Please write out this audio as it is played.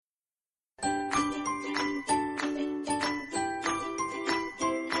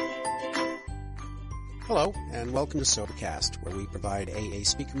Hello, and welcome to Sobercast, where we provide AA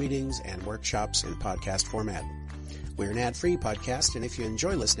speaker meetings and workshops in podcast format. We're an ad-free podcast, and if you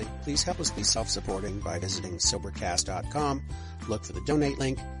enjoy listening, please help us be self-supporting by visiting Sobercast.com, look for the donate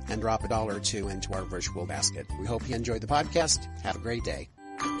link, and drop $1 or $2 into our virtual basket. We hope you enjoy the podcast. Have a great day.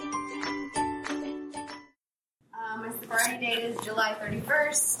 My sobriety date is July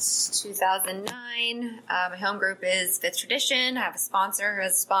 31st, 2009. My home group is Fifth Tradition. I have a sponsor who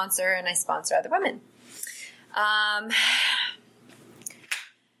has a sponsor, and I sponsor other women.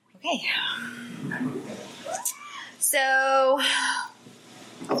 Okay. So,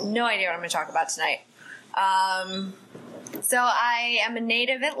 no idea what I'm going to talk about tonight. So I am a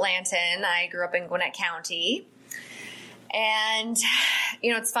native Atlantan. I grew up in Gwinnett County. And,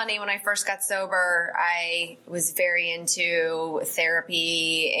 you know, it's funny, when I first got sober, I was very into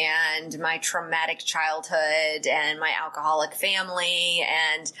therapy and my traumatic childhood and my alcoholic family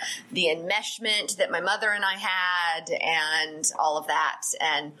and the enmeshment that my mother and I had and all of that.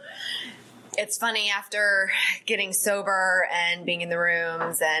 And it's funny, after getting sober and being in the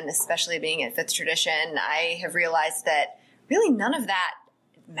rooms and especially being at Fifth Tradition, I have realized that really none of that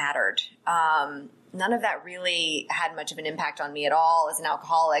mattered. None of that really had much of an impact on me at all as an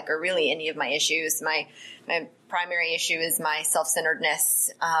alcoholic, or really any of my issues. My primary issue is my self-centeredness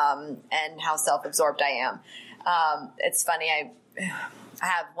and how self-absorbed I am. It's funny, I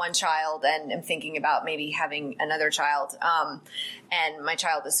have one child and am thinking about maybe having another child. And my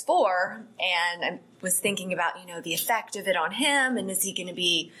child is 4, and I was thinking about, you know, the effect of it on him, and is he going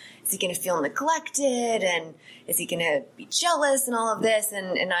to feel neglected, and is he going to be jealous and all of this?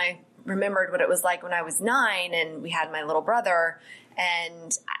 And I remembered what it was like when I was 9 and we had my little brother.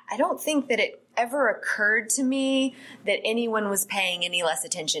 And I don't think that it ever occurred to me that anyone was paying any less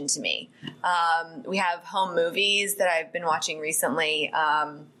attention to me. We have home movies that I've been watching recently.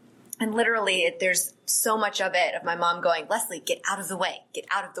 And literally there's so much of it of my mom going, "Leslie, get out of the way, get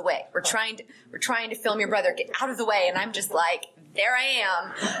out of the way. We're trying to film your brother, get out of the way." And I'm just like, there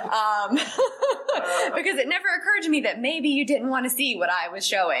I am. Because it never occurred to me that maybe you didn't want to see what I was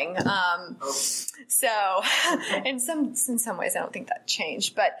showing. So in some ways, I don't think that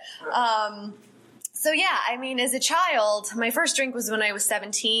changed, but, so yeah, I mean, as a child, my first drink was when I was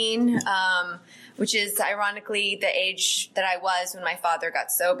 17, which is ironically the age that I was when my father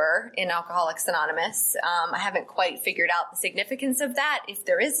got sober in Alcoholics Anonymous. I haven't quite figured out the significance of that, if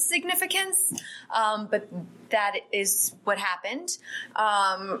there is significance, but that is what happened.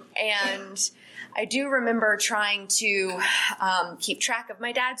 And I do remember trying to keep track of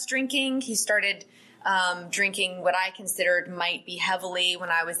my dad's drinking. He started drinking what I considered might be heavily when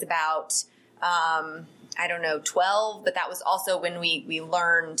I was about 12, but that was also when we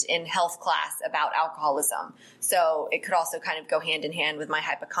learned in health class about alcoholism. So it could also kind of go hand in hand with my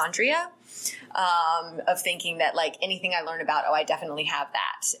hypochondria, of thinking that, like, anything I learn about, I definitely have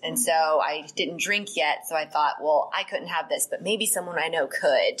that. And so I didn't drink yet. So I thought, well, I couldn't have this, but maybe someone I know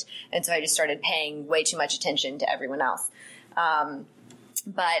could. And so I just started paying way too much attention to everyone else.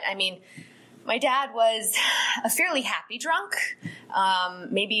 But I mean, my dad was a fairly happy drunk,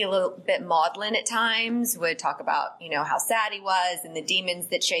 maybe a little bit maudlin at times, would talk about, you know, how sad he was and the demons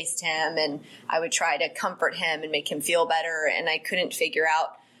that chased him. And I would try to comfort him and make him feel better. And I couldn't figure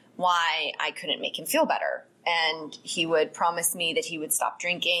out why I couldn't make him feel better. And he would promise me that he would stop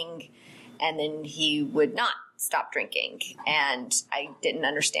drinking, and then he would not stop drinking. And I didn't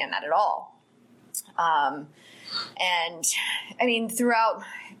understand that at all. And I mean, throughout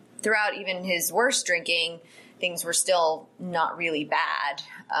even his worst drinking, things were still not really bad.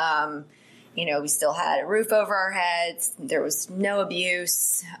 You know, we still had a roof over our heads. There was no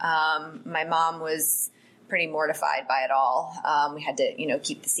abuse. My mom was pretty mortified by it all. We had to, you know,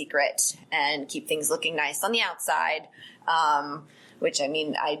 keep the secret and keep things looking nice on the outside, which, I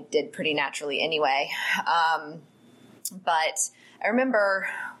mean, I did pretty naturally anyway. But I remember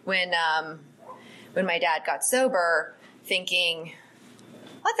when my dad got sober, thinking,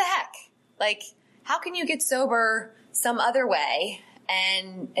 what the heck? Like, how can you get sober some other way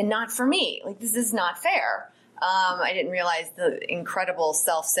and not for me? Like, this is not fair. I didn't realize the incredible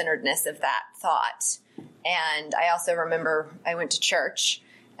self-centeredness of that thought. And I also remember I went to church,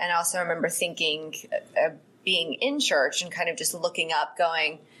 and I also remember thinking, being in church and kind of just looking up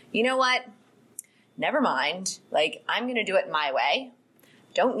going, you know what? Never mind. Like, I'm going to do it my way.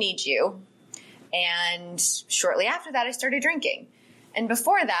 Don't need you. And shortly after that, I started drinking. And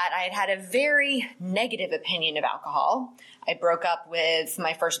before that, I had had a very negative opinion of alcohol. I broke up with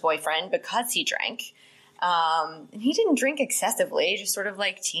my first boyfriend because he drank. And he didn't drink excessively, just sort of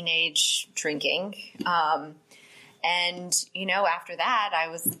like teenage drinking. And, after that,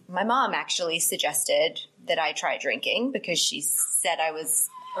 my mom actually suggested that I try drinking because she said I was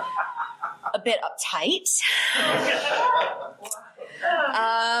a bit uptight.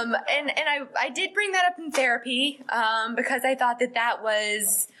 And I did bring that up in therapy, because I thought that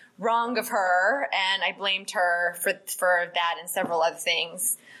was wrong of her, and I blamed her for that and several other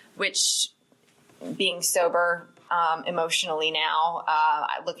things, which, being sober, emotionally now,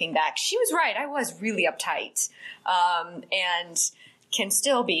 looking back, she was right. I was really uptight, and can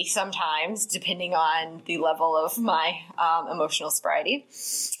still be sometimes, depending on the level of my emotional sobriety.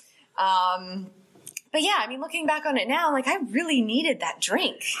 But yeah, looking back on it now, I really needed that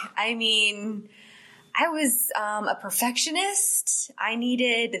drink. I was a perfectionist. I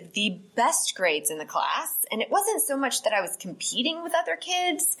needed the best grades in the class. And it wasn't so much that I was competing with other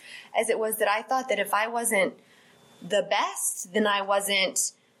kids as it was that I thought that if I wasn't the best, then I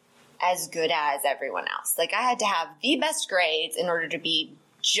wasn't as good as everyone else. I had to have the best grades in order to be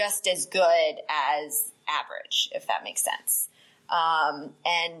just as good as average, if that makes sense. And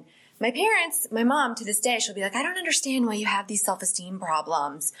my mom to this day, she'll be like, I don't understand why you have these self-esteem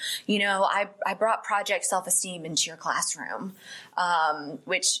problems. I brought project self-esteem into your classroom,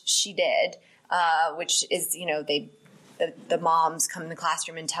 which she did, which is, the moms come in the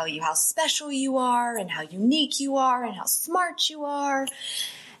classroom and tell you how special you are and how unique you are and how smart you are.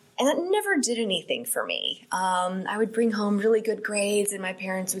 And that never did anything for me. I would bring home really good grades, and my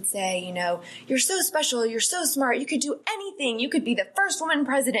parents would say, you're so special, you're so smart, you could do anything, you could be the first woman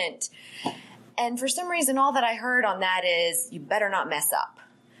president. And for some reason, all that I heard on that is, you better not mess up,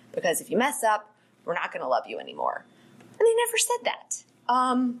 because if you mess up, we're not going to love you anymore. And they never said that.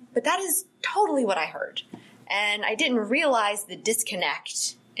 But that is totally what I heard. And I didn't realize the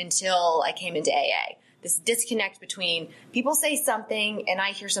disconnect until I came into AA. This disconnect between people say something and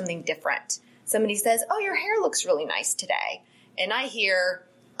I hear something different. Somebody says, oh, your hair looks really nice today. And I hear,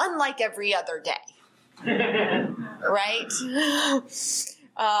 unlike every other day. Right?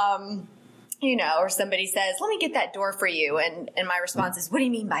 Or somebody says, let me get that door for you. And my response is, what do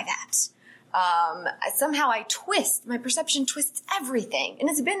you mean by that? Somehow my perception twists everything. And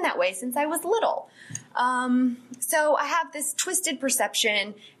it's been that way since I was little. So I have this twisted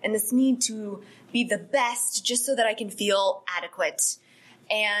perception and this need to be the best just so that I can feel adequate.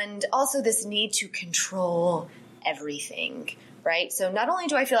 And also this need to control everything, right? So not only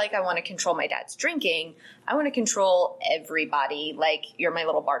do I feel like I want to control my dad's drinking, I want to control everybody like you're my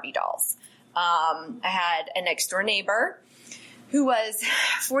little Barbie dolls. I had a next door neighbor who was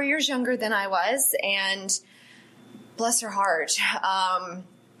 4 years younger than I was, and bless her heart,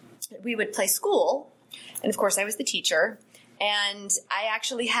 we would play school, and of course I was the teacher, and I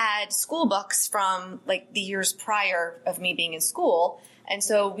actually had school books from the years prior of me being in school, and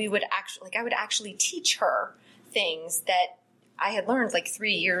so I would actually teach her things that I had learned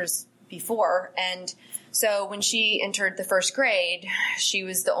 3 years before, and so when she entered the first grade, she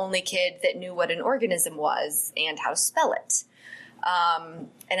was the only kid that knew what an organism was and how to spell it.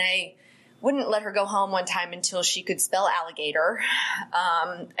 And I wouldn't let her go home one time until she could spell alligator.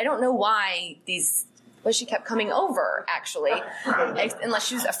 I don't know why she kept coming over, actually, unless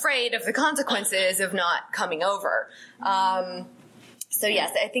she was afraid of the consequences of not coming over. So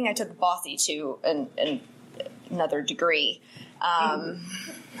yes, I think I took bossy to another degree.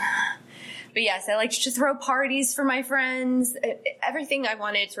 But yes, I liked to throw parties for my friends, everything I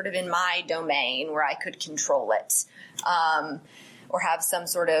wanted sort of in my domain where I could control it. Or have some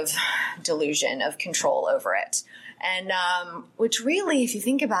sort of delusion of control over it. And which really, if you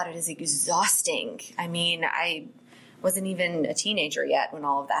think about it, is exhausting. I wasn't even a teenager yet when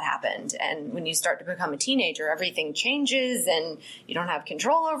all of that happened. And when you start to become a teenager, everything changes and you don't have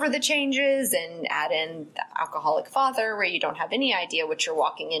control over the changes, and add in the alcoholic father where you don't have any idea what you're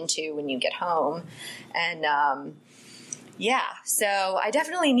walking into when you get home. And so I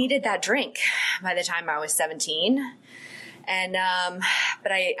definitely needed that drink by the time I was 17. And,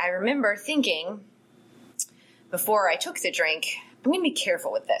 but I remember thinking before I took the drink, I'm going to be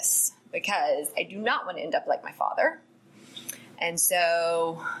careful with this because I do not want to end up like my father. And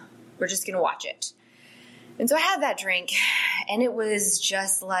so we're just going to watch it. And so I had that drink, and it was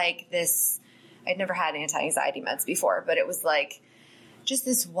just like this. I'd never had anti-anxiety meds before, but it was just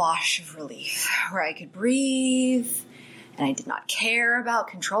this wash of relief where I could breathe, and I did not care about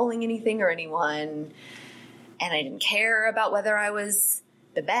controlling anything or anyone. And I didn't care about whether I was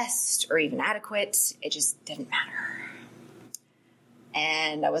the best or even adequate. It just didn't matter.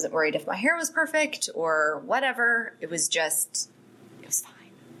 And I wasn't worried if my hair was perfect or whatever. It was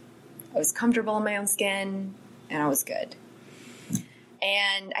fine. I was comfortable in my own skin, and I was good.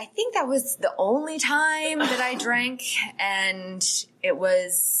 And I think that was the only time that I drank, and it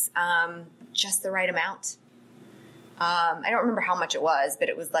was just the right amount. I don't remember how much it was, but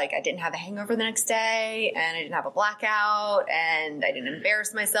it was like I didn't have a hangover the next day, and I didn't have a blackout, and I didn't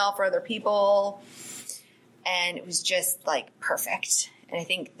embarrass myself or other people. And it was just like perfect. And I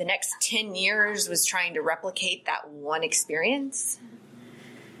think the next 10 years was trying to replicate that one experience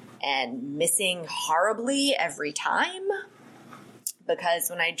and missing horribly every time. Because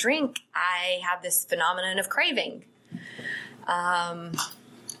when I drink, I have this phenomenon of craving.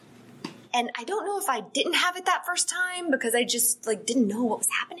 And I don't know if I didn't have it that first time because I just like didn't know what was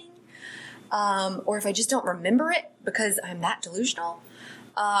happening. Or if I just don't remember it because I'm that delusional.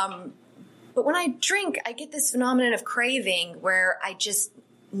 But when I drink, I get this phenomenon of craving where I just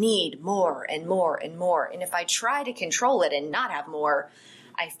need more and more and more. And if I try to control it and not have more,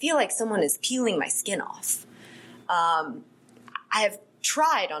 I feel like someone is peeling my skin off. I have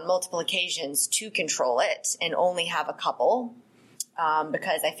tried on multiple occasions to control it and only have a couple.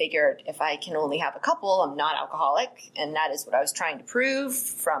 Because I figured if I can only have a couple, I'm not alcoholic. And that is what I was trying to prove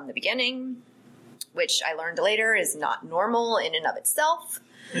from the beginning, which I learned later is not normal in and of itself.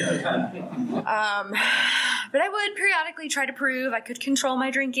 But I would periodically try to prove I could control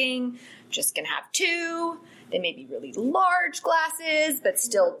my drinking. Just gonna have 2. They may be really large glasses, but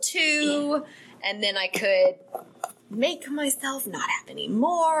still 2. And then I could make myself not have any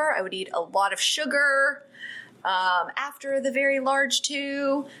more. I would eat a lot of sugar. After the very large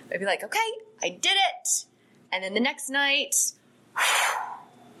 2, I'd be like, okay, I did it. And then the next night,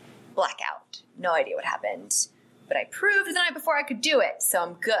 blackout. No idea what happened. But I proved the night before I could do it, so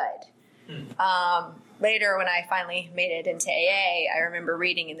I'm good. Later, when I finally made it into AA, I remember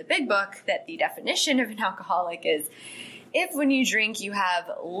reading in the big book that the definition of an alcoholic is if when you drink you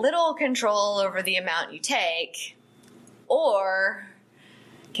have little control over the amount you take, or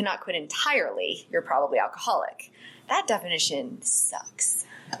cannot quit entirely, you're probably alcoholic. That definition sucks.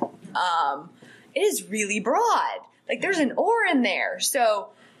 It is really broad. Like there's an or in there.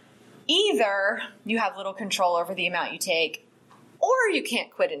 So either you have little control over the amount you take, or you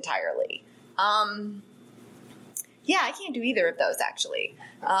can't quit entirely. Yeah, I can't do either of those actually.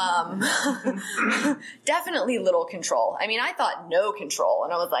 Definitely little control. I mean, I thought no control,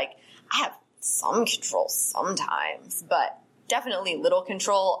 and I was like, I have some control sometimes, but definitely little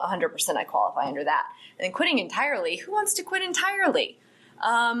control, 100% I qualify under that. And then quitting entirely, who wants to quit entirely?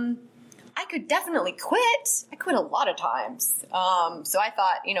 I could definitely quit. I quit a lot of times. So I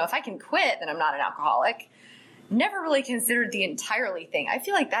thought, if I can quit, then I'm not an alcoholic. Never really considered the entirely thing. I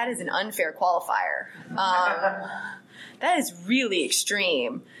feel like that is an unfair qualifier. That is really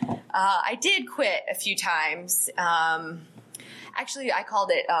extreme. I did quit a few times. Actually, I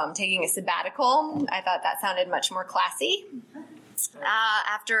called it taking a sabbatical. I thought that sounded much more classy.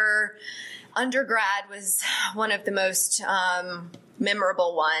 After undergrad was one of the most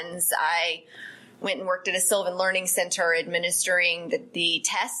memorable ones, I went and worked at a Sylvan Learning Center administering the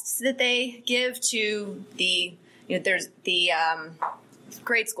tests that they give to the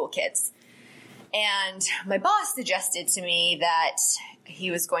grade school kids. And my boss suggested to me that he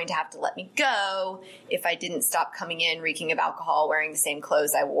was going to have to let me go if I didn't stop coming in reeking of alcohol, wearing the same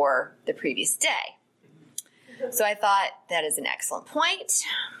clothes I wore the previous day. So I thought that is an excellent point.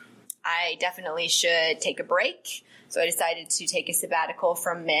 I definitely should take a break. So I decided to take a sabbatical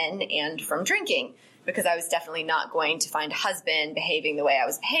from men and from drinking because I was definitely not going to find a husband behaving the way I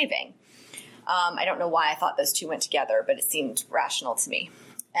was behaving. I don't know why I thought those two went together, but it seemed rational to me.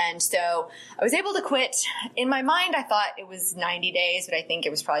 And so I was able to quit. In my mind, I thought it was 90 days, but I think it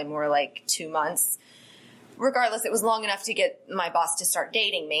was probably more like 2 months. Regardless, it was long enough to get my boss to start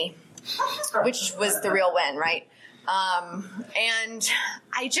dating me, which was the real win, right? And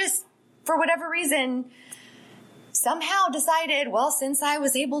I just, for whatever reason, somehow decided, well, since I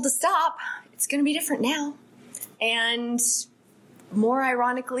was able to stop, it's going to be different now. And more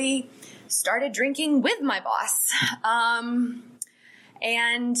ironically, started drinking with my boss.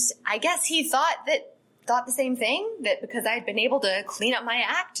 And I guess he thought the same thing, that because I had been able to clean up my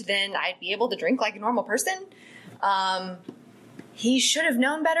act, then I'd be able to drink like a normal person. He should have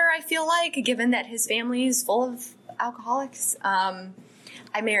known better, I feel like, given that his family is full of alcoholics.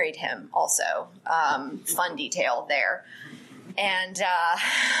 I married him also. Fun detail there. And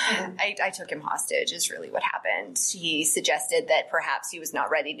I took him hostage is really what happened. He suggested that perhaps he was not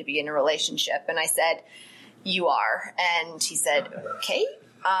ready to be in a relationship. And I said, you are. And he said, okay.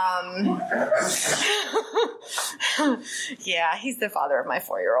 Yeah, he's the father of my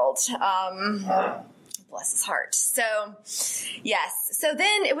 4-year-old. Bless his heart. So, yes. So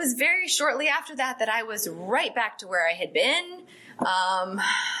then it was very shortly after that I was right back to where I had been.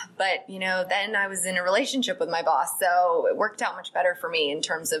 But, then I was in a relationship with my boss, so it worked out much better for me in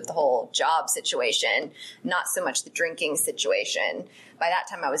terms of the whole job situation, not so much the drinking situation. By that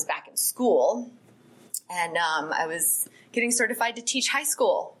time, I was back in school, and I was getting certified to teach high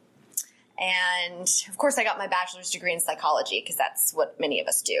school. And, of course, I got my bachelor's degree in psychology, because that's what many of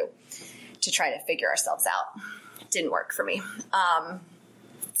us do, to try to figure ourselves out. It didn't work for me.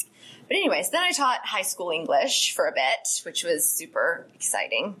 But anyways, then I taught high school English for a bit, which was super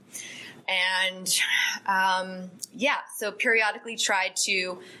exciting. And, so periodically tried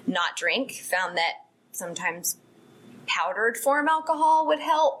to not drink, found that sometimes powdered form alcohol would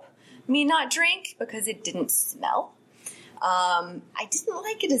help me not drink because it didn't smell. I didn't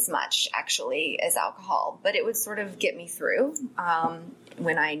like it as much, actually, as alcohol, but it would sort of get me through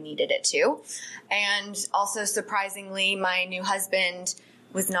when I needed it to. And also, surprisingly, my new husband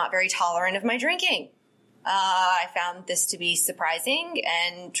was not very tolerant of my drinking. I found this to be surprising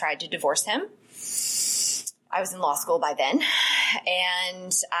and tried to divorce him. I was in law school by then,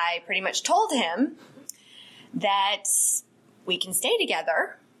 and I pretty much told him that we can stay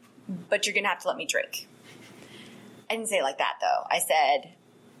together, but you're going to have to let me drink. I didn't say it like that, though. I said,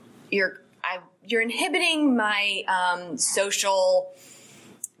 you're inhibiting my social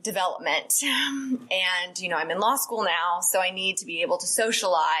development, and I'm in law school now, so I need to be able to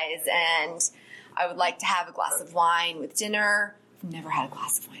socialize, and I would like to have a glass of wine with dinner. I've never had a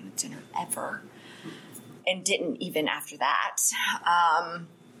glass of wine with dinner ever, and didn't even after that,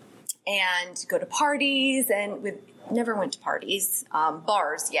 and go to parties, and never went to parties,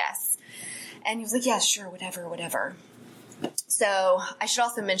 bars, yes. And he was like, yeah, sure, whatever. So I should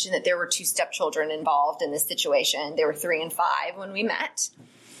also mention that there were 2 stepchildren involved in this situation. They were 3 and 5 when we met.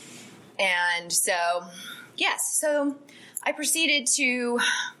 And so, yes, so I proceeded to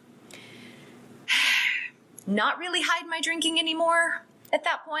not really hide my drinking anymore at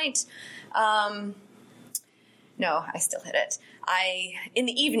that point. No, I still hid it. In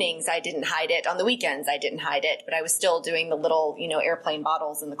the evenings, I didn't hide it. On the weekends, I didn't hide it, but I was still doing the little, airplane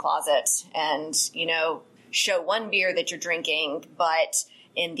bottles in the closet and, show one beer that you're drinking, but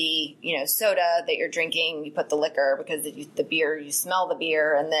in the, soda that you're drinking, you put the liquor because the beer, you smell the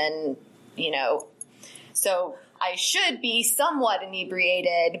beer, and then, so I should be somewhat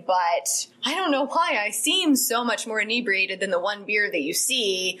inebriated, but I don't know why I seem so much more inebriated than the one beer that you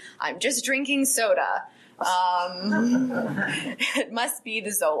see. I'm just drinking soda. It must be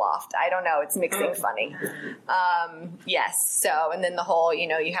the Zoloft. I don't know. It's mixing funny. Yes. So, and then the whole, you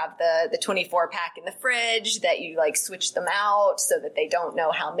have the 24 pack in the fridge that you switch them out so that they don't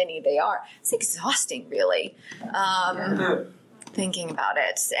know how many they are. It's exhausting, really. Thinking about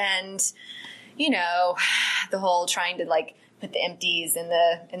it. And, the whole trying to put the empties in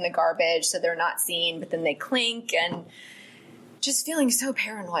the garbage so they're not seen, but then they clink, and just feeling so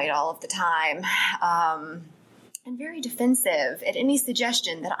paranoid all of the time, and very defensive at any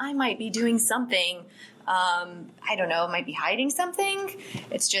suggestion that I might be doing something, I don't know, might be hiding something.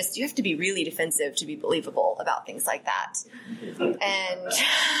 It's just, you have to be really defensive to be believable about things like that. And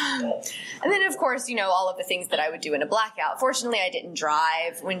then, of course, all of the things that I would do in a blackout. Fortunately, I didn't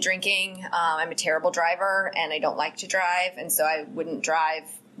drive when drinking. I'm a terrible driver, and I don't like to drive, and so I wouldn't drive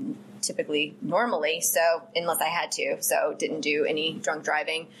typically normally, so unless I had to, so didn't do any drunk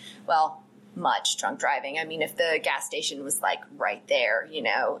driving. Well, much drunk driving. I mean, if the gas station was right there,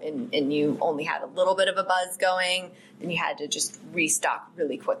 and you only had a little bit of a buzz going, then you had to just restock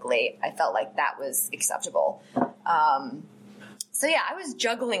really quickly. I felt like that was acceptable. So yeah, I was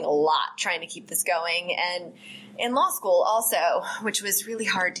juggling a lot trying to keep this going, and in law school also, which was really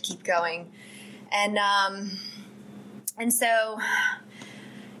hard to keep going. And so,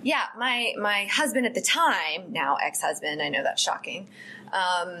 yeah, my husband at the time, now ex-husband, I know that's shocking,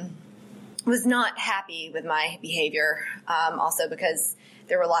 was not happy with my behavior, also because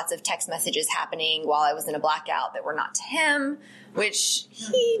there were lots of text messages happening while I was in a blackout that were not to him, which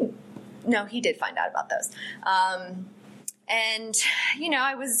he did find out about those. And,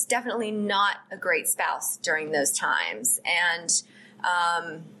 I was definitely not a great spouse during those times. And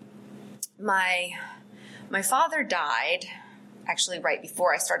my father died actually right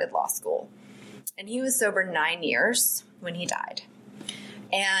before I started law school. And he was sober 9 years when he died.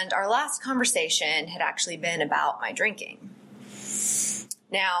 And our last conversation had actually been about my drinking.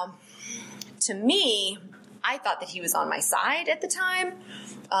 Now, to me, I thought that he was on my side at the time.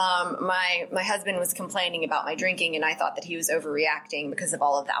 My husband was complaining about my drinking, and I thought that he was overreacting because of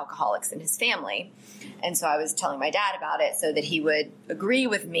all of the alcoholics in his family. And so I was telling my dad about it so that he would agree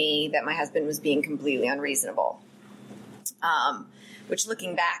with me that my husband was being completely unreasonable. which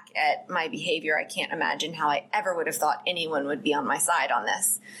looking back at my behavior, I can't imagine how I ever would have thought anyone would be on my side on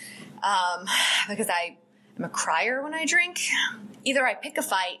this. Because I am a crier when I drink. Either I pick a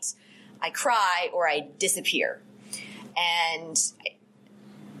fight, I cry, or I disappear. And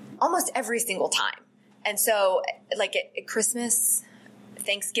almost every single time. And so, like, at Christmas,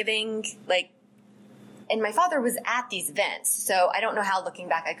 Thanksgiving, like, and my father was at these events, so I don't know how, looking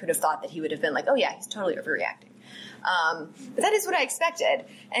back, I could have thought that he would have been like, oh yeah, he's totally overreacting. But that is what I expected.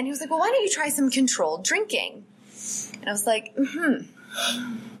 And he was like, well, why don't you try some controlled drinking? And I was like,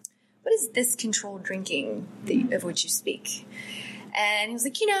 what is this controlled drinking of which you speak? And he was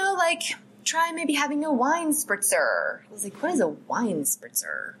like, like, try maybe having a wine spritzer. I was like, what is a wine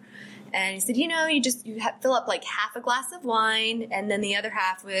spritzer? And he said, you fill up like half a glass of wine and then the other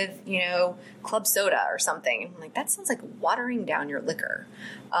half with, club soda or something. I'm like, that sounds like watering down your liquor.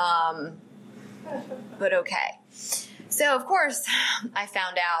 But okay. So, of course, I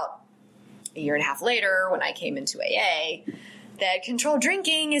found out a year and a half later when I came into AA that controlled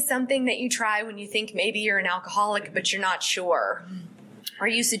drinking is something that you try when you think maybe you're an alcoholic, but you're not sure. Or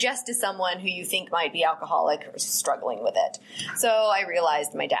you suggest to someone who you think might be alcoholic or struggling with it. So I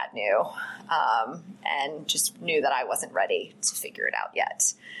realized my dad knew, and just knew that I wasn't ready to figure it out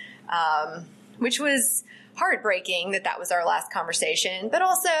yet, which was heartbreaking that was our last conversation, but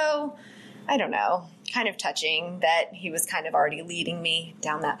also, I don't know, kind of touching that he was kind of already leading me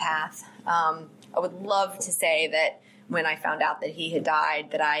down that path. I would love to say that when I found out that he had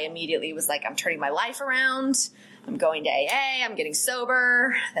died, that I immediately was like, I'm turning my life around. I'm going to AA. I'm getting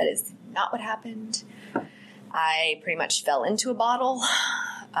sober. That is not what happened. I pretty much fell into a bottle.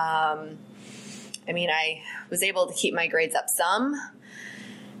 I was able to keep my grades up some.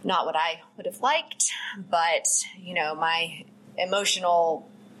 Not what I would have liked, but, my emotional,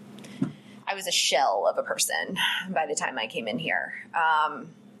 I was a shell of a person by the time I came in here.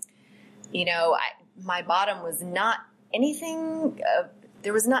 My bottom was not anything,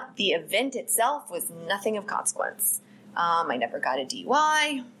 the event itself was nothing of consequence. I never got a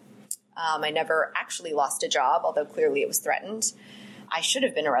DUI. I never actually lost a job, although clearly it was threatened. I should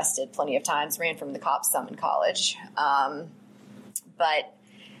have been arrested plenty of times, ran from the cops some in college. But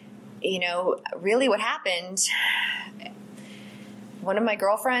really what happened, one of my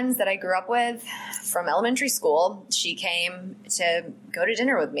girlfriends that I grew up with from elementary school, she came to go to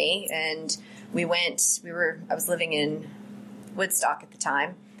dinner with me, and I was living in Woodstock at the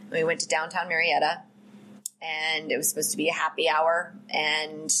time. We went to downtown Marietta, and it was supposed to be a happy hour,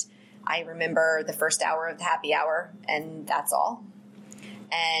 and I remember the first hour of the happy hour, and that's all.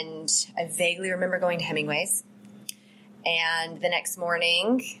 And I vaguely remember going to Hemingway's, and the next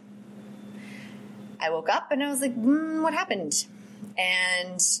morning I woke up and I was like, what happened?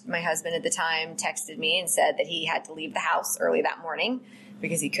 And my husband at the time texted me and said that he had to leave the house early that morning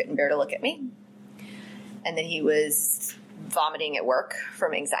because he couldn't bear to look at me, and that he was vomiting at work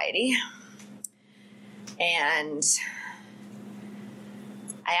from anxiety. And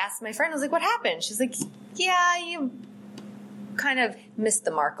I asked my friend, I was like, what happened? She's like, yeah, you kind of missed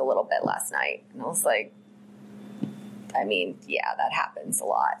the mark a little bit last night. And I was like, yeah, that happens a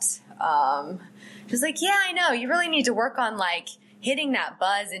lot. She's like, yeah, I know. You really need to work on hitting that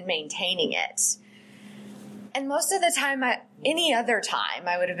buzz and maintaining it. And most of the time, any other time,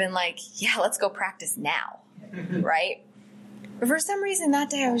 I would have been like, yeah, let's go practice now. Right? But for some reason that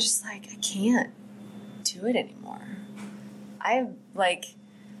day I was just like, I can't do it anymore. I've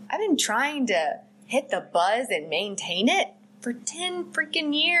been trying to hit the buzz and maintain it for 10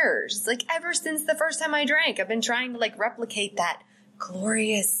 freaking years. Ever since the first time I drank, I've been trying to replicate that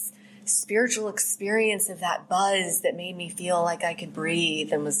glorious spiritual experience of that buzz that made me feel like I could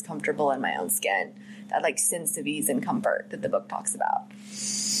breathe and was comfortable in my own skin. That sense of ease and comfort that the book talks about.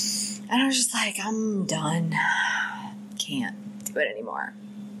 And I was just like, I'm done. Can't do it anymore.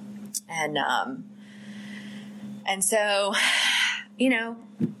 And so,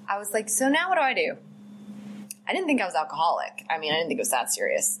 I was like, so now what do I do? I didn't think I was alcoholic. I didn't think it was that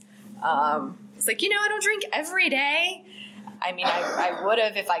serious. It's like, I don't drink every day. I would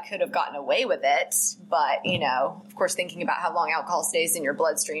have if I could have gotten away with it. But, of course, thinking about how long alcohol stays in your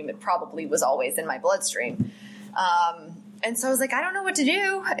bloodstream, it probably was always in my bloodstream. And so I was like, I don't know what to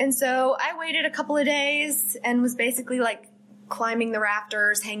do. And so I waited a couple of days and was basically climbing the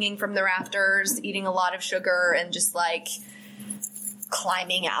rafters, hanging from the rafters, eating a lot of sugar, and just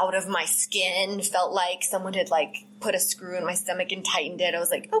climbing out of my skin. Felt like someone had put a screw in my stomach and tightened it. I was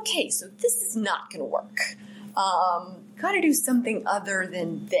like, okay, so this is not going to work. Got to do something other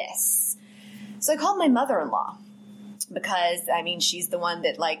than this. So I called my mother-in-law because, she's the one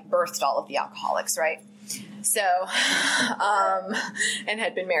that birthed all of the alcoholics, right? So, and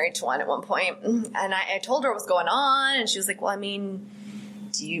had been married to one at one point. And I told her what was going on, and she was like, well, I mean,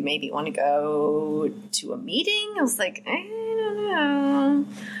 do you maybe want to go to a meeting? I was like, I don't know.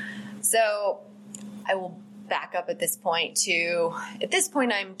 So I will back up at this point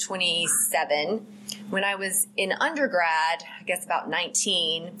I'm 27. When I was in undergrad, I guess about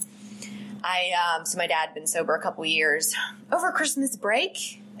 19, so my dad had been sober a couple years. Over Christmas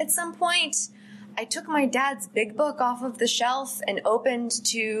break, at some point, I took my dad's big book off of the shelf and opened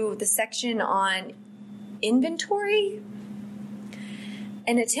to the section on inventory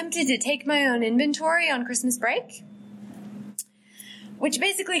and attempted to take my own inventory on Christmas break, which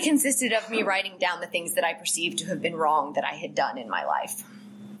basically consisted of me writing down the things that I perceived to have been wrong that I had done in my life.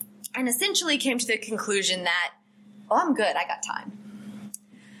 And essentially came to the conclusion that, I'm good, I got time.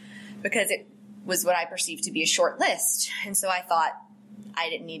 Because it was what I perceived to be a short list. And so I thought I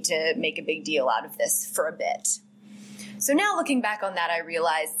didn't need to make a big deal out of this for a bit. So now looking back on that, I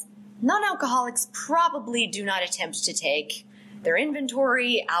realized non-alcoholics probably do not attempt to take their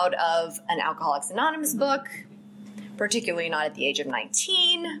inventory out of an Alcoholics Anonymous book, particularly not at the age of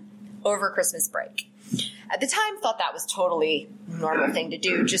 19, over Christmas break. At the time, thought that was totally normal thing to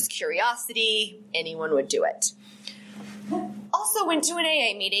do, just curiosity, anyone would do it. Also went to an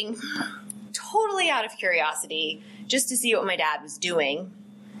AA meeting, totally out of curiosity, just to see what my dad was doing.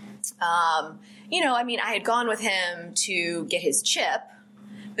 I had gone with him to get his chip,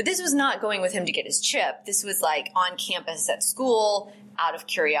 but this was not going with him to get his chip. This was like on campus at school, out of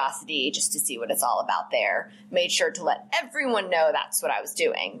curiosity, just to see what it's all about there. Made sure to let everyone know that's what I was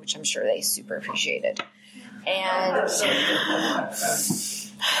doing, which I'm sure they super appreciated. And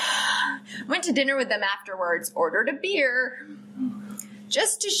went to dinner with them afterwards, ordered a beer,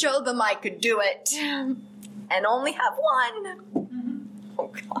 just to show them I could do it, and only have one. Oh,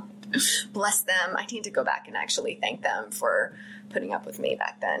 God. Bless them. I need to go back and actually thank them for putting up with me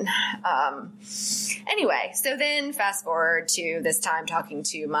back then. Anyway, so then fast forward to this time talking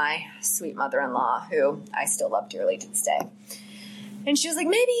to my sweet mother-in-law, who I still love dearly to this day. And she was like,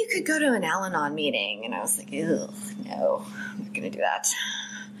 maybe you could go to an Al-Anon meeting. And I was like, ew, no, I'm not going to do that.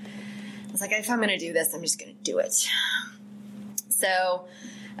 I was like, if I'm going to do this, I'm just going to do it. So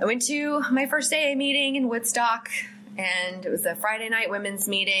I went to my first AA meeting in Woodstock, and it was a Friday night women's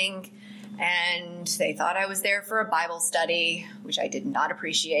meeting, and they thought I was there for a Bible study, which I did not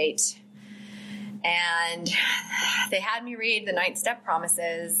appreciate. And they had me read the 9 Step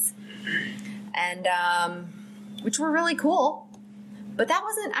Promises, and which were really cool. But that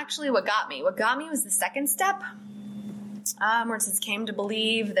wasn't actually what got me. What got me was the second step, where it says, came to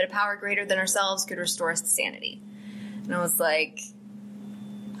believe that a power greater than ourselves could restore us to sanity. And I was like,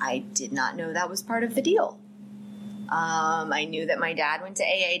 I did not know that was part of the deal. I knew that my dad went to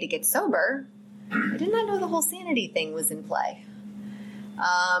AA to get sober. I did not know the whole sanity thing was in play.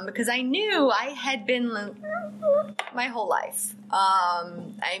 Because I knew I had been my whole life.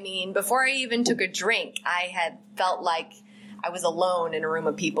 Before I even took a drink, I had felt like I was alone in a room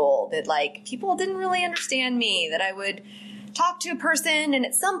of people, that like people didn't really understand me, that I would talk to a person and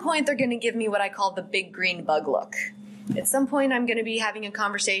at some point they're going to give me what I call the big green bug look. At some point I'm going to be having a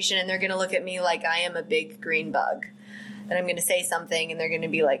conversation and they're going to look at me like I am a big green bug. And I'm going to say something and they're going to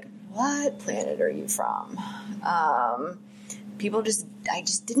be like, what planet are you from? I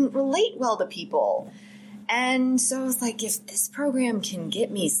just didn't relate well to people. And so I was like, if this program can get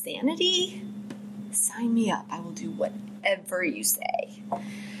me sanity, sign me up. I will do whatever you say.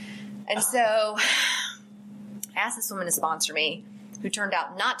 And so I asked this woman to sponsor me, who turned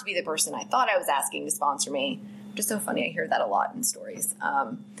out not to be the person I thought I was asking to sponsor me. Which is so funny. I hear that a lot in stories.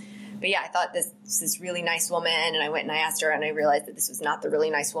 But yeah, I thought this really nice woman, and I went and I asked her, and I realized that this was not the really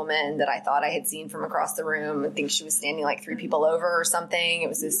nice woman that I thought I had seen from across the room. I think she was standing like 3 people over or something. It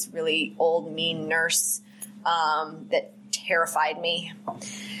was this really old, mean nurse that terrified me.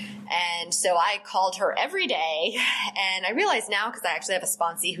 And so I called her every day, and I realize now, because I actually have a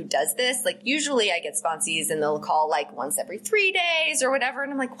sponsee who does this, like usually I get sponsees and they'll call like once every 3 days or whatever.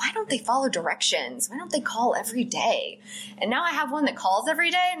 And I'm like, why don't they follow directions? Why don't they call every day? And now I have one that calls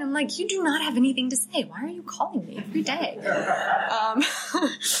every day, and I'm like, you do not have anything to say. Why are you calling me every day?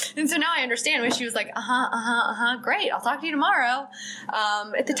 And so now I understand when she was like, great, I'll talk to you tomorrow.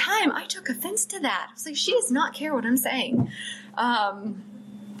 At the time, I took offense to that. I was like, she does not care what I'm saying.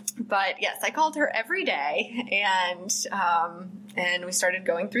 But yes, I called her every day, and we started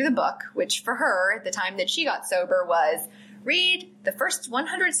going through the book, which for her, at the time that she got sober, was read the first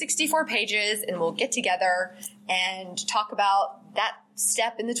 164 pages, and we'll get together and talk about that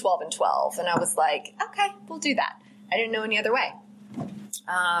step in the 12 and 12. And I was like, okay, we'll do that. I didn't know any other way.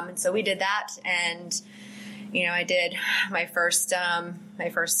 And so we did that, and, I did my first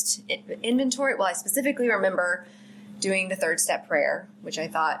inventory. Well, I specifically remember doing the third step prayer, which I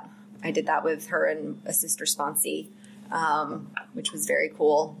thought I did that with her and a sister sponsee, which was very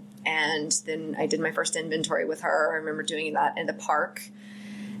cool. And then I did my first inventory with her. I remember doing that in the park.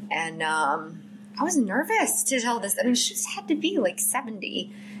 And I was nervous to tell this. I mean, she had to be like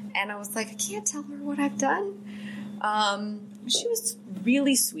 70. And I was like, I can't tell her what I've done. She was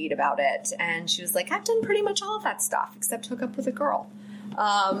really sweet about it. And she was like, I've done pretty much all of that stuff except hook up with a girl.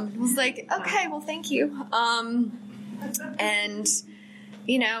 I was like, okay, well, thank you. And,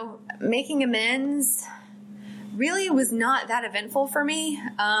 making amends really was not that eventful for me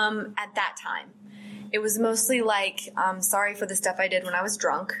at that time. It was mostly like, I'm sorry for the stuff I did when I was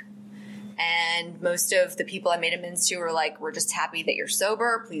drunk. And most of the people I made amends to were like, we're just happy that you're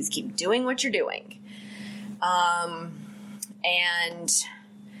sober. Please keep doing what you're doing. And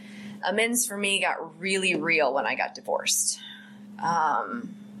amends for me got really real when I got divorced.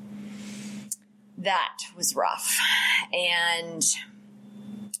 That was rough. And,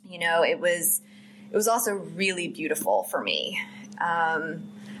 it was also really beautiful for me.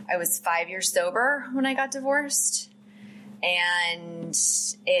 I was 5 years sober when I got divorced, and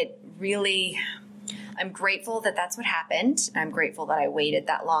it really, I'm grateful that that's what happened. I'm grateful that I waited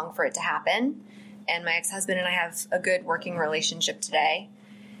that long for it to happen. And my ex-husband and I have a good working relationship today.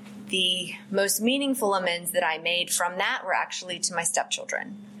 The most meaningful amends that I made from that were actually to my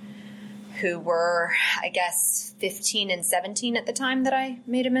stepchildren, who were, I guess, 15 and 17 at the time that I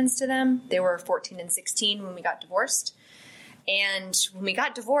made amends to them. They were 14 and 16 when we got divorced. And when we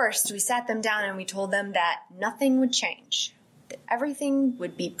got divorced, we sat them down and we told them that nothing would change, that everything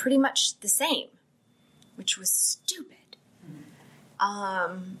would be pretty much the same, which was stupid.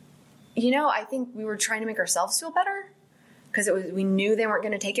 I think we were trying to make ourselves feel better because we knew they weren't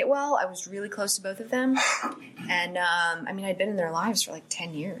going to take it well. I was really close to both of them. And, I'd been in their lives for like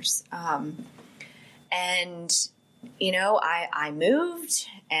 10 years. I moved,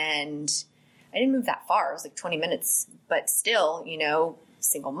 and I didn't move that far. It was like 20 minutes, but still,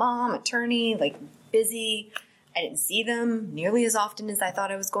 single mom, attorney, like busy. I didn't see them nearly as often as I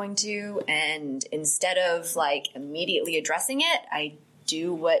thought I was going to. And instead of like immediately addressing it, I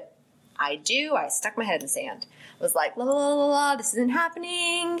do what I do. I stuck my head in the sand. I was like, la, la, la, la, this isn't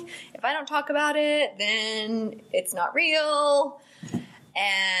happening. If I don't talk about it, then it's not real.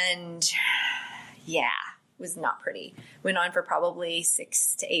 And yeah, it was not pretty. Went on for probably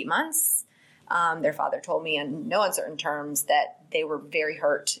 6 to 8 months. Their father told me in no uncertain terms that they were very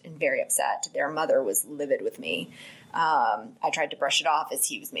hurt and very upset. Their mother was livid with me. I tried to brush it off as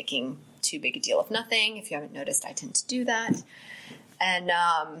he was making too big a deal of nothing. If you haven't noticed, I tend to do that. And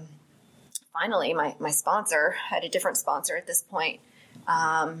finally, my sponsor, I had a different sponsor at this point.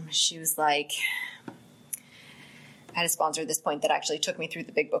 She was like, I had a sponsor at this point that actually took me through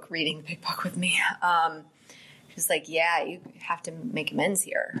the big book, reading the big book with me. She was like, yeah, you have to make amends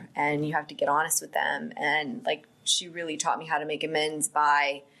here, and you have to get honest with them. And like, she really taught me how to make amends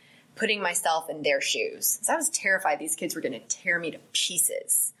by putting myself in their shoes. So I was terrified these kids were going to tear me to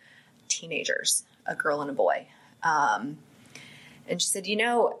pieces. Teenagers, a girl and a boy. And she said,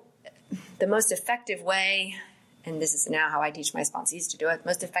 the most effective way, and this is now how I teach my sponsees to do it, the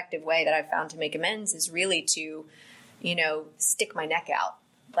most effective way that I've found to make amends is really to, stick my neck out.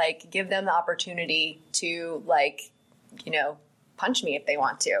 Like, give them the opportunity to, punch me if they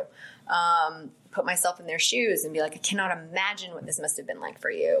want to. Put myself in their shoes and be like, I cannot imagine what this must have been like for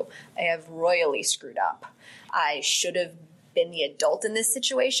you. I have royally screwed up. I should have been the adult in this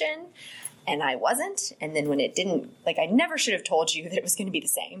situation, and I wasn't. And then when it didn't, I never should have told you that it was going to be the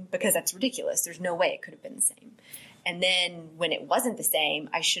same, because that's ridiculous. There's no way it could have been the same. And then when it wasn't the same,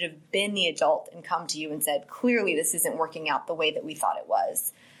 I should have been the adult and come to you and said, clearly this isn't working out the way that we thought it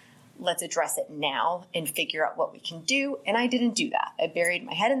was. Let's address it now and figure out what we can do. And I didn't do that. I buried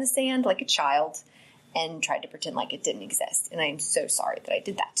my head in the sand like a child and tried to pretend like it didn't exist. And I'm so sorry that I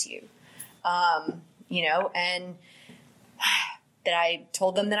did that to you. And that I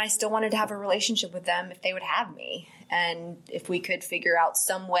told them that I still wanted to have a relationship with them if they would have me. And if we could figure out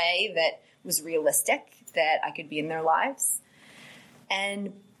some way that was realistic, that I could be in their lives.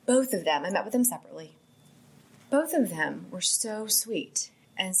 And both of them, I met with them separately. Both of them were so sweet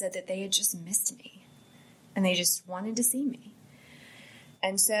and said that they had just missed me and they just wanted to see me.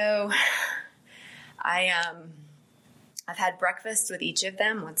 And so I've had breakfast with each of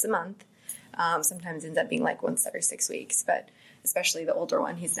them once a month. Sometimes ends up being like once every 6 weeks, but especially the older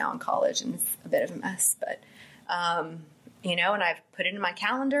one, he's now in college and it's a bit of a mess. But and I've put it in my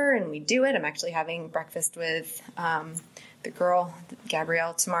calendar and we do it. I'm actually having breakfast with the girl,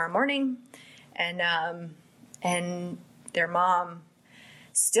 Gabrielle, tomorrow morning. And their mom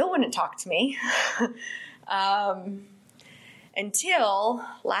still wouldn't talk to me until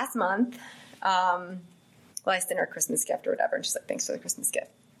last month. I sent her a Christmas gift or whatever, and she's like, thanks for the Christmas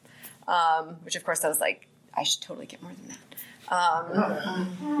gift. Which, of course, I was like, I should totally get more than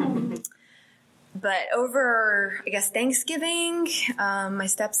that. But over, I guess, Thanksgiving, my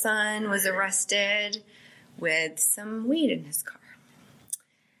stepson was arrested with some weed in his car.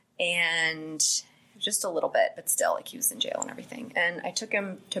 And just a little bit, but still, like, he was in jail and everything. And I took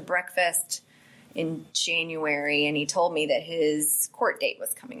him to breakfast in January, and he told me that his court date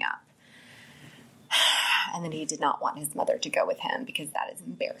was coming up. And then he did not want his mother to go with him because that is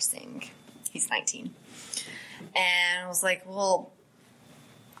embarrassing. He's 19. And I was like, well,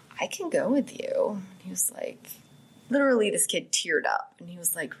 I can go with you. He was like, literally, this kid teared up. And he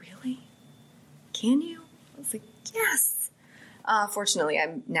was like, really? Can you? I was like, yes. Fortunately,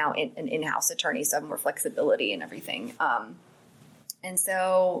 I'm now an in-house attorney, so I have more flexibility and everything. And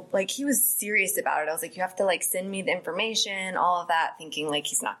so, like, he was serious about it. I was like, you have to, like, send me the information, all of that, thinking, like,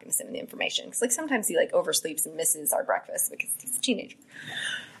 he's not going to send me the information. Because, like, sometimes he, like, oversleeps and misses our breakfast because he's a teenager.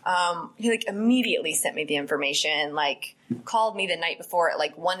 He, like, immediately sent me the information, like, called me the night before at,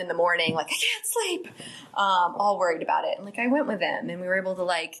 like, 1 a.m, like, I can't sleep, all worried about it. And, like, I went with him, and we were able to,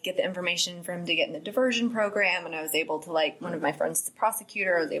 like, get the information for him to get in the diversion program, and I was able to, like, one of my friends is a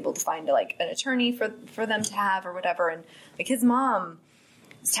prosecutor, I was able to find, like, an attorney for them to have or whatever, and, like, his mom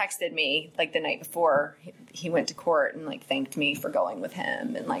texted me, like, the night before he went to court and, like, thanked me for going with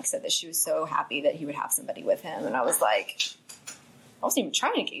him and, like, said that she was so happy that he would have somebody with him, and I was like, I wasn't even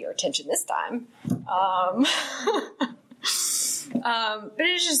trying to get your attention this time. But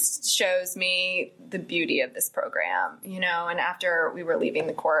it just shows me the beauty of this program, and after we were leaving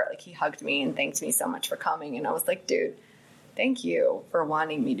the court, like, he hugged me and thanked me so much for coming. And I was like, dude, thank you for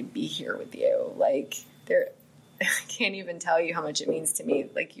wanting me to be here with you. Like, I can't even tell you how much it means to me.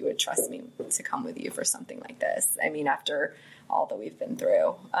 Like, you would trust me to come with you for something like this. I mean, after all that we've been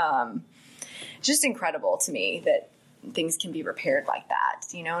through, it's just incredible to me that things can be repaired like that,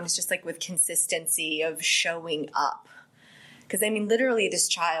 and it's just like with consistency of showing up. Because, I mean, literally this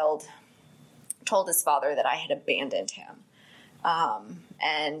child told his father that I had abandoned him.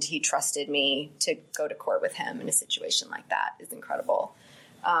 And he trusted me to go to court with him in a situation like that is incredible.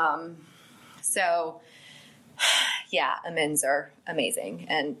 So, yeah, amends are amazing.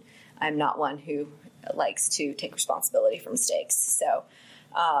 And I'm not one who likes to take responsibility for mistakes. So,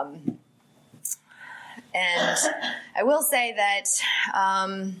 and I will say that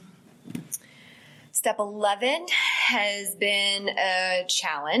step 11 has been a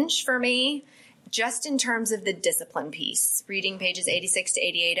challenge for me just in terms of the discipline piece. Reading pages 86 to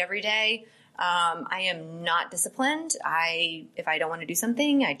 88 every day. I am not disciplined. If I don't want to do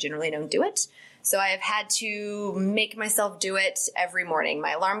something, I generally don't do it. So I have had to make myself do it every morning.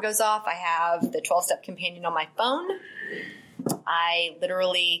 My alarm goes off. I have the 12-step companion on my phone. I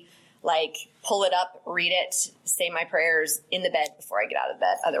literally pull it up, read it, say my prayers in the bed before I get out of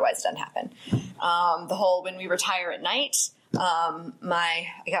bed. Otherwise it doesn't happen. When we retire at night, I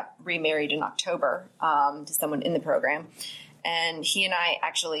got remarried in October, to someone in the program, and he and I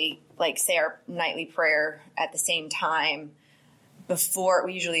actually say our nightly prayer at the same time before.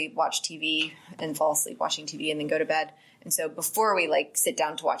 We usually watch TV and fall asleep watching TV and then go to bed. And so before we sit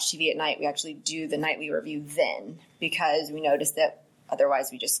down to watch TV at night, we actually do the nightly review then, because we notice that otherwise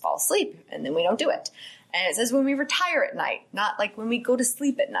we just fall asleep and then we don't do it. And it says when we retire at night, not when we go to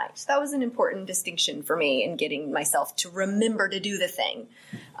sleep at night. So that was an important distinction for me in getting myself to remember to do the thing.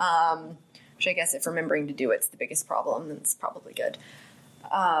 Which I guess if remembering to do it's the biggest problem, then it's probably good.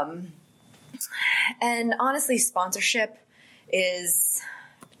 And honestly, sponsorship is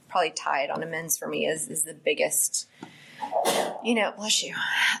probably tied on amends for me is the biggest, bless you.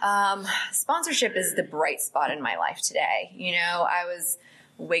 Sponsorship is the bright spot in my life today. I was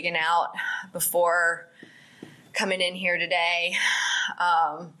wigging out before coming in here today.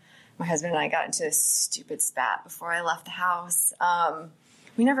 My husband and I got into a stupid spat before I left the house.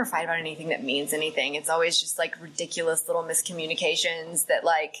 We never fight about anything that means anything. It's always just ridiculous little miscommunications that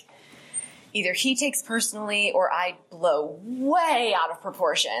either he takes personally or I blow way out of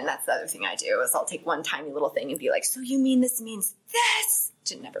proportion. That's the other thing I do is I'll take one tiny little thing and be like, so you mean this means this?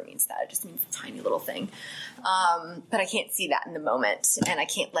 It never means that. It just means a tiny little thing. But I can't see that in the moment and I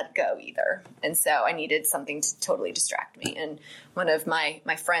can't let it go either. And so I needed something to totally distract me. And one of my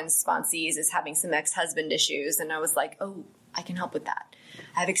friend's sponsees is having some ex-husband issues. And I was like, oh, I can help with that.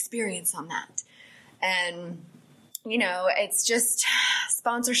 I have experience on that. And it's just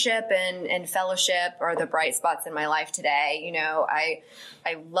sponsorship and fellowship are the bright spots in my life today. I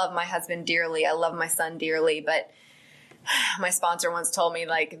love my husband dearly. I love my son dearly, but my sponsor once told me,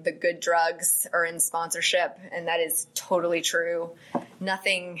 like, the good drugs are in sponsorship, and that is totally true.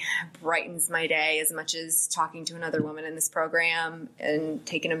 Nothing brightens my day as much as talking to another woman in this program and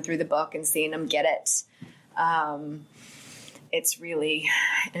taking them through the book and seeing them get it. It's really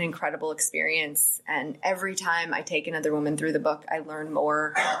an incredible experience. And every time I take another woman through the book, I learn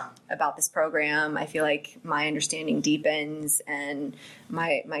more about this program. I feel like my understanding deepens and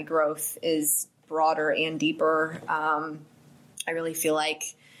my growth is broader and deeper. I really feel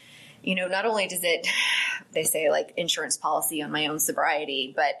like, not only does it, they say, like, insurance policy on my own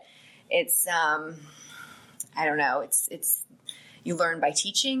sobriety, but it's, I don't know, it's, you learn by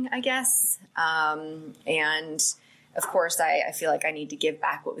teaching, I guess. And of course I feel like I need to give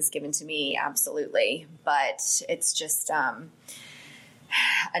back what was given to me. Absolutely. But it's just,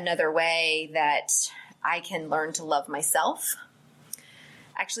 another way that I can learn to love myself.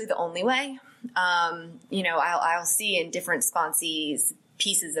 Actually, the only way. I'll see in different sponsees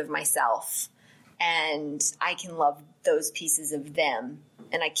pieces of myself, and I can love those pieces of them,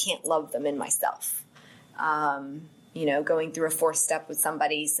 and I can't love them in myself. Going through a fourth step with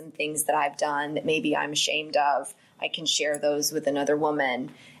somebody, some things that I've done that maybe I'm ashamed of, I can share those with another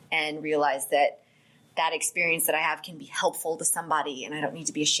woman and realize that experience that I have can be helpful to somebody, and I don't need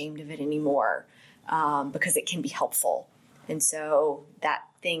to be ashamed of it anymore, because it can be helpful. And so that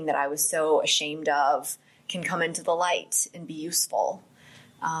thing that I was so ashamed of can come into the light and be useful.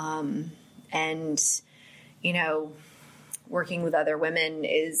 Working with other women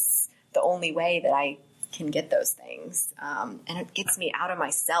is the only way that I can get those things. And it gets me out of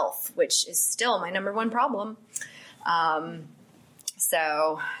myself, which is still my number one problem. I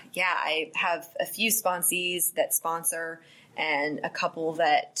have a few sponsees that sponsor and a couple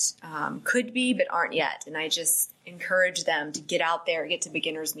that could be but aren't yet. And I just encourage them to get out there, get to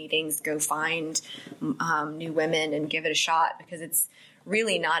beginners meetings, go find new women and give it a shot, because it's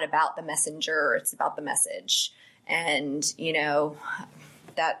really not about the messenger. It's about the message. And,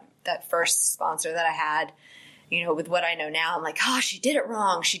 that first sponsor that I had, with what I know now, I'm like, oh, she did it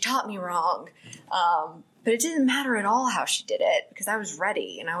wrong. She taught me wrong. But it didn't matter at all how she did it, because I was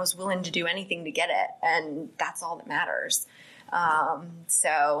ready and I was willing to do anything to get it. And that's all that matters.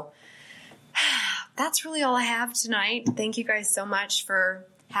 That's really all I have tonight. Thank you guys so much for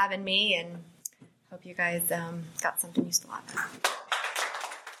having me, and hope you guys got something useful out of it.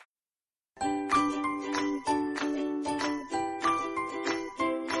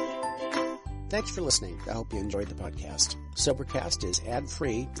 Thanks for listening. I hope you enjoyed the podcast. Sobercast is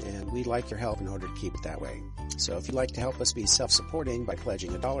ad-free, and we'd like your help in order to keep it that way. So if you'd like to help us be self-supporting by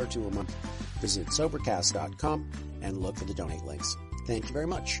pledging $1 or $2 a month, visit Sobercast.com and look for the donate links. Thank you very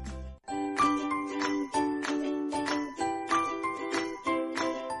much.